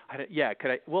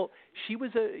 could I? Well, she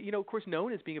was of course,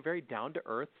 known as being a very down to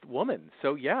earth woman.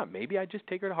 So yeah, maybe I'd just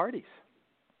take her to Hardee's.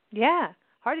 Yeah,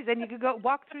 Hardee's, and you could go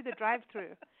walk through the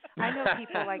drive-through. I know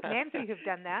people like Nancy who've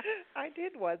done that. I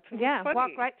did once.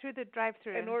 Walk right through the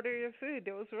drive-through and order your food.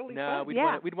 It was really fun. No,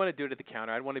 we'd want to do it at the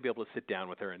counter. I'd want to be able to sit down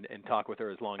with her and talk with her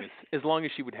as long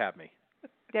as she would have me.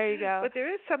 There you go. But there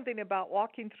is something about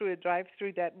walking through a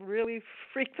drive-through that really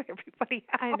freaks everybody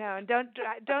out. I know, and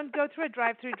don't go through a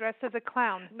drive-through dressed as a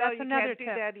clown. No, That's another can't do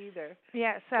that either.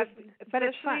 Yes, but it's fun.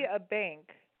 Especially a bank.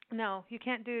 No, you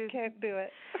can't do. Can't do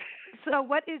it. So,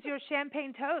 what is your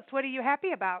champagne toast? What are you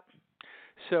happy about?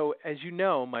 So, as you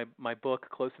know, my book,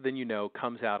 Closer Than You Know,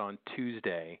 comes out on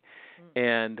Tuesday.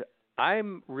 And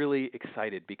I'm really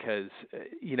excited because,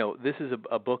 this is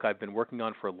a book I've been working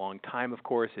on for a long time, of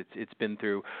course. It's been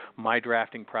through my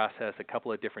drafting process, a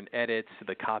couple of different edits,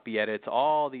 the copy edits,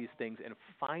 all these things. And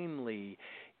finally,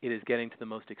 it is getting to the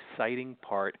most exciting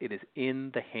part. It is in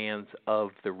the hands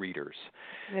of the readers.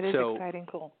 It is exciting.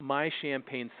 Cool. My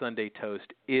Champagne Sunday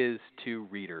toast is to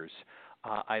readers.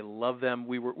 I love them.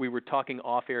 We were talking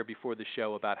off air before the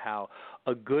show about how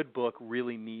a good book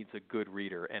really needs a good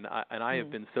reader, and I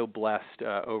have been so blessed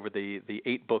over the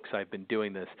 8 books I've been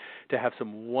doing this to have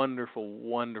some wonderful,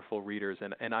 wonderful readers,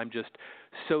 and I'm just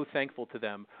so thankful to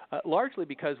them. Largely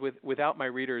because without my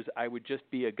readers, I would just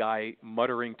be a guy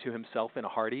muttering to himself in a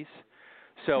Hardee's.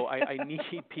 So I need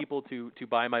people to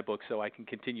buy my book so I can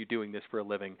continue doing this for a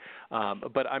living.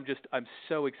 But I'm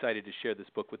so excited to share this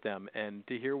book with them and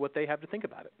to hear what they have to think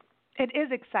about it. It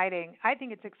is exciting. I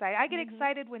think it's exciting. I get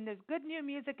excited when there's good new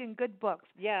music and good books.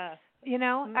 Yeah.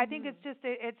 I think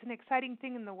it's an exciting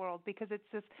thing in the world because it's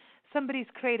just somebody's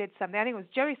created something. I think it was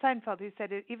Jerry Seinfeld who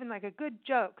said it, even like a good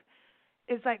joke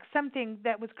is like something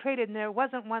that was created and there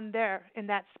wasn't one there in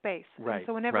that space. Right. And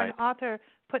so whenever an author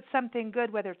puts something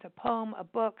good, whether it's a poem, a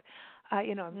book, a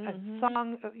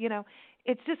song,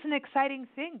 it's just an exciting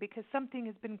thing because something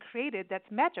has been created that's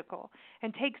magical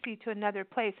and takes you to another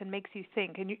place and makes you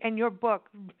think. And your book,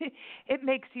 it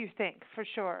makes you think for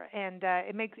sure. And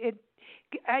it makes it.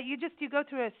 You go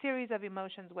through a series of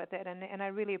emotions with it, and I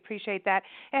really appreciate that.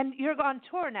 And you're on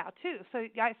tour now too. So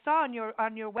I saw on your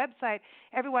website,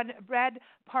 everyone,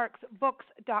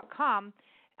 bradparksbooks.com,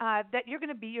 that you're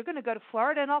going to go to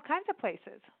Florida and all kinds of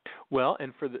places. Well,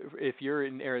 and if you're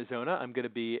in Arizona, I'm going to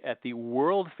be at the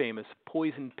world famous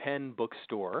Poison Pen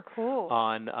bookstore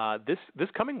on this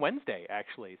coming Wednesday,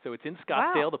 actually. So it's in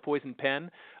Scottsdale, the Poison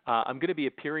Pen. I'm going to be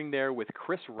appearing there with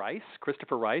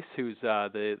Christopher Rice, who's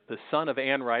the son of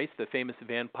Anne Rice, the famous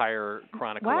vampire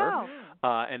chronicler. Wow.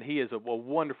 And he is a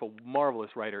wonderful,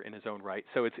 marvelous writer in his own right.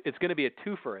 So it's going to be a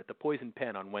twofer at the Poison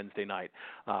Pen on Wednesday night.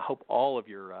 Hope all of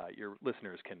your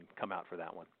listeners can come out for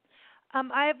that one.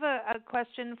 I have a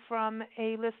question from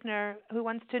a listener who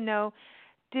wants to know,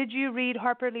 did you read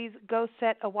Harper Lee's Go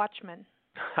Set a Watchman?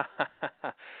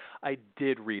 I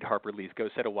did read Harper Lee's Go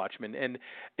Set a Watchman, and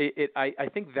I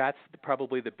think that's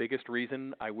probably the biggest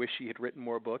reason I wish she had written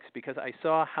more books, because I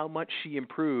saw how much she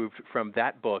improved from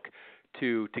that book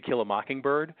to Kill a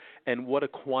Mockingbird, and what a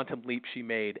quantum leap she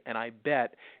made. And I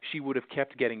bet she would have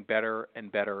kept getting better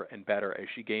and better and better as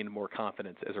she gained more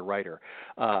confidence as a writer.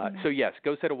 So yes,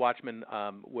 Go Set a Watchman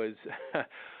was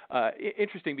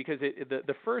interesting because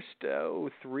the first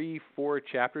 3-4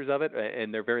 chapters of it,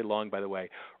 and they're very long, by the way,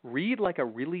 read like a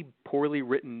really poorly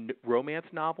written romance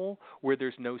novel where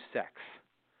there's no sex.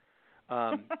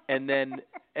 And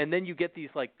then you get these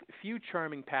like few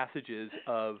charming passages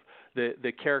of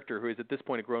the character, who is at this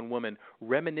point a grown woman,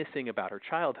 reminiscing about her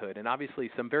childhood. And obviously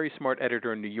some very smart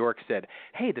editor in New York said,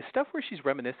 hey, the stuff where she's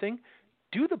reminiscing,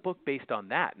 do the book based on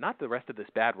that, not the rest of this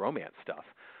bad romance stuff.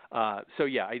 So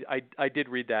yeah, I did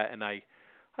read that, and I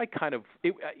kind of,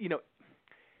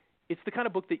 it's the kind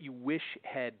of book that you wish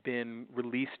had been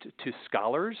released to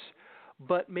scholars,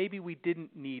 but maybe we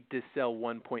didn't need to sell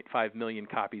 1.5 million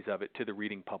copies of it to the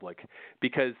reading public,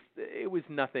 because it was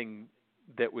nothing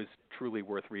that was truly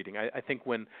worth reading. I think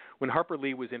when Harper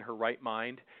Lee was in her right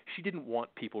mind, she didn't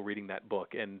want people reading that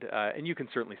book, and you can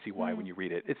certainly see why when you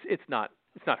read it. It's not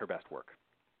her best work.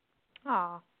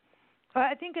 Aw. Well,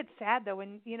 I think it's sad, though,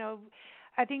 when,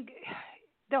 I think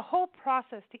the whole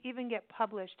process to even get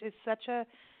published is such a,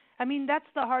 I mean, that's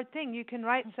the hard thing. You can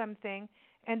write something,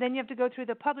 and then you have to go through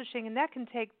the publishing, and that can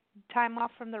take time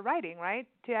off from the writing, right?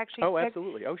 To actually. Oh,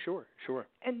 absolutely. Oh, sure.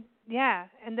 And yeah,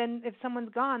 and then if someone's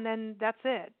gone, then that's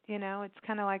it. It's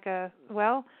kind of like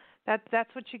that's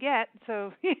what you get.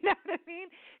 So you know what I mean?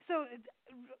 So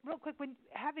real quick, when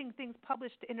having things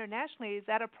published internationally, is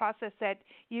that a process that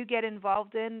you get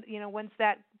involved in? Once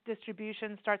that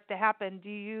distribution starts to happen,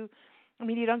 you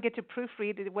don't get to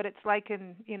proofread what it's like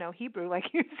in, Hebrew, like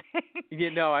you're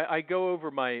saying. I go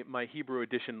over my Hebrew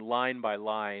edition line by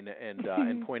line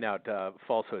and point out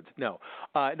falsehoods. No.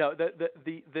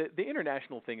 The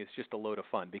international thing is just a load of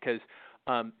fun because,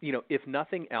 if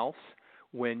nothing else,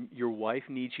 when your wife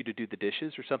needs you to do the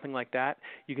dishes or something like that,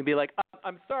 you can be like,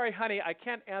 I'm sorry, honey, I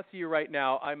can't answer you right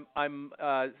now. I'm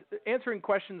answering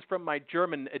questions from my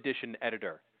German edition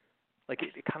editor. Like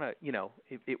it kind of,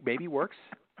 it maybe works.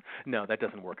 No, that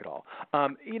doesn't work at all.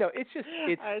 It's just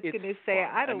it's. I was going to say,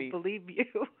 fun. I don't believe you.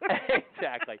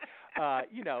 Exactly.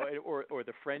 Or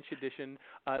the French edition,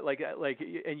 I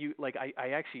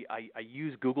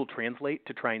use Google Translate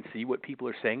to try and see what people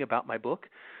are saying about my book.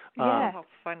 Yeah, how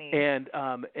funny. And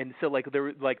so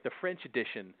the French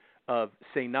edition of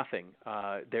Say Nothing,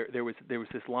 there was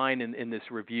this line in this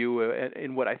review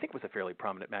in what I think was a fairly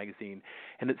prominent magazine,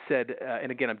 and it said,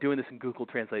 and again I'm doing this in Google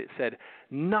Translate, it said,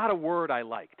 not a word I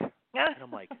liked. And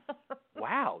I'm like,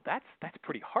 wow, that's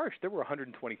pretty harsh. There were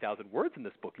 120,000 words in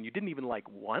this book, and you didn't even like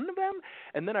one of them?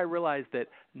 And then I realized that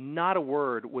not a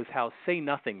word was how Say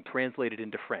Nothing translated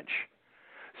into French.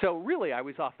 So really, I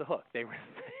was off the hook. They were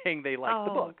saying they liked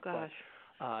the book. Oh, gosh.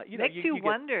 But, Makes you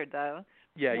wonder, though.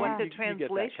 Yeah, what the you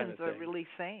translations kind of are really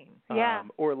saying. Yeah.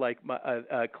 Or like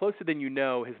Closer Than You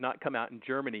Know has not come out in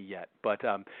Germany yet, but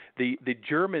the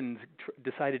Germans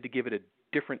decided to give it a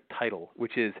different title,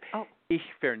 which is Ich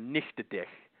vernichte dich,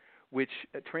 which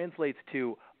translates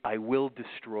to I will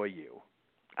destroy you.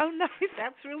 Oh, nice.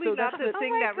 That's really not the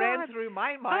thing that ran through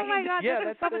my mind. Oh, my God. Yeah,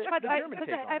 that's that's so much fun. I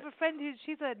have it. a friend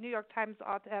she's a New York Times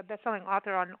best-selling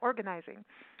author on organizing,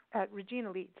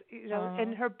 Regina Leeds,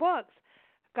 and her books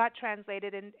got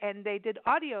translated and they did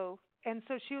audio, and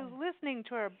so she was listening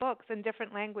to her books in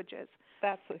different languages.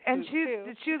 That's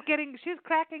she was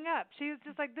cracking up. She was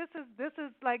just like, this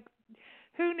is like,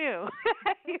 who knew?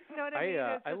 You know what I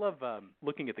mean? I love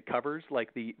looking at the covers,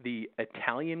 like the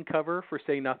Italian cover for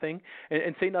Say Nothing.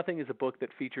 And Say Nothing is a book that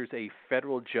features a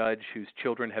federal judge whose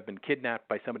children have been kidnapped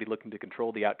by somebody looking to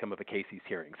control the outcome of a case he's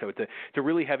hearing. So it's a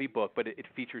really heavy book, but it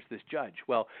features this judge.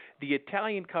 Well, the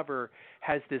Italian cover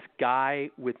has this guy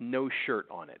with no shirt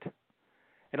on it.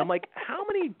 And I'm like, how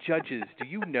many judges do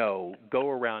you know go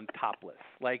around topless?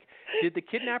 Like, did the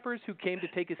kidnappers who came to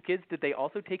take his kids, did they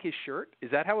also take his shirt?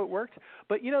 Is that how it worked?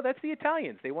 But, that's the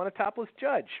Italians. They want a topless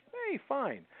judge. Hey,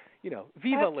 fine.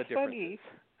 Viva la differences. Funny.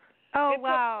 Oh,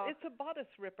 wow. It's a bodice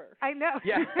ripper. I know.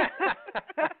 Yeah.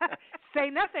 Say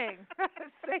nothing.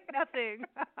 Say nothing.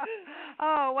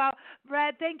 Oh, wow.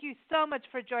 Brad, thank you so much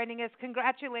for joining us.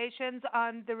 Congratulations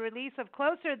on the release of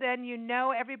Closer Than You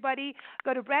Know. Everybody,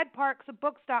 go to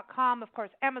bradparksbooks.com. Of course,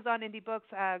 Amazon Indie Books,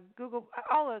 Google,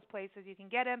 all those places you can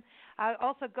get him.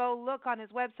 Also, go look on his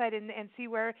website and see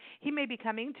where he may be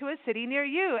coming to a city near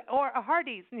you or a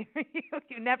Hardee's near you.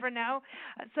 You never know.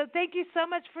 So thank you so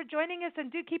much for joining us,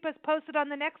 and do keep us posted on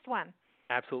the next one.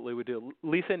 Absolutely, we do.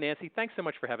 Lisa and Nancy, thanks so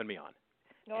much for having me on.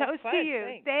 Toast to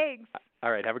you. Thanks.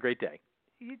 All right, have a great day.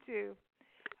 You too.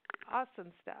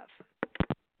 Awesome stuff.